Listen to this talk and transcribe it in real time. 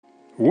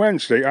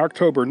Wednesday,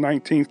 October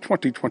 19th,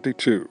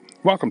 2022.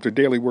 Welcome to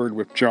Daily Word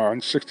with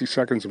John, 60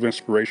 seconds of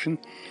inspiration.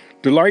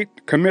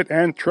 Delight, commit,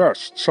 and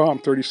trust. Psalm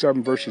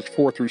 37, verses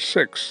 4 through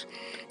 6.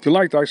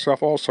 Delight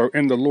thyself also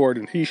in the Lord,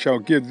 and he shall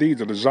give thee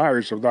the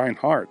desires of thine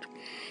heart.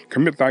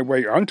 Commit thy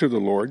way unto the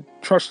Lord.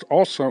 Trust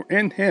also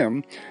in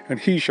him, and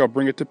he shall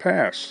bring it to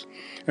pass.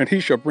 And he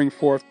shall bring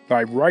forth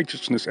thy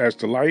righteousness as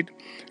the light,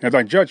 and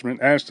thy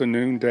judgment as the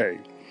noonday.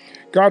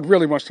 God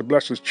really wants to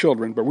bless his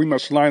children, but we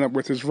must line up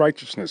with his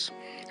righteousness.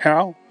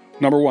 How?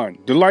 Number 1,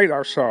 delight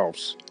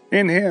ourselves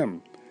in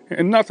him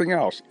and nothing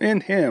else,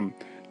 in him.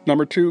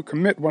 Number 2,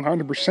 commit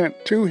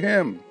 100% to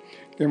him.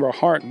 Give our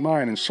heart,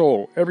 mind, and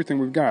soul, everything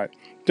we've got,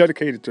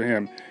 dedicated to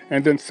him.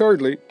 And then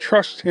thirdly,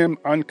 trust him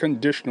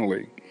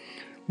unconditionally.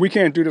 We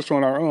can't do this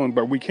on our own,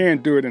 but we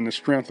can do it in the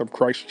strength of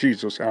Christ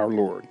Jesus, our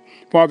Lord.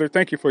 Father,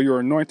 thank you for your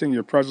anointing,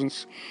 your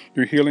presence,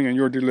 your healing, and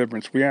your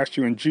deliverance. We ask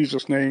you in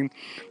Jesus' name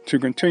to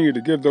continue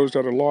to give those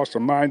that are lost a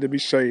mind to be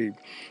saved.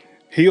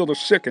 Heal the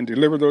sick and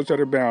deliver those that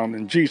are bound.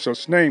 In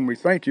Jesus' name we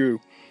thank you.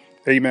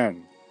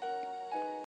 Amen.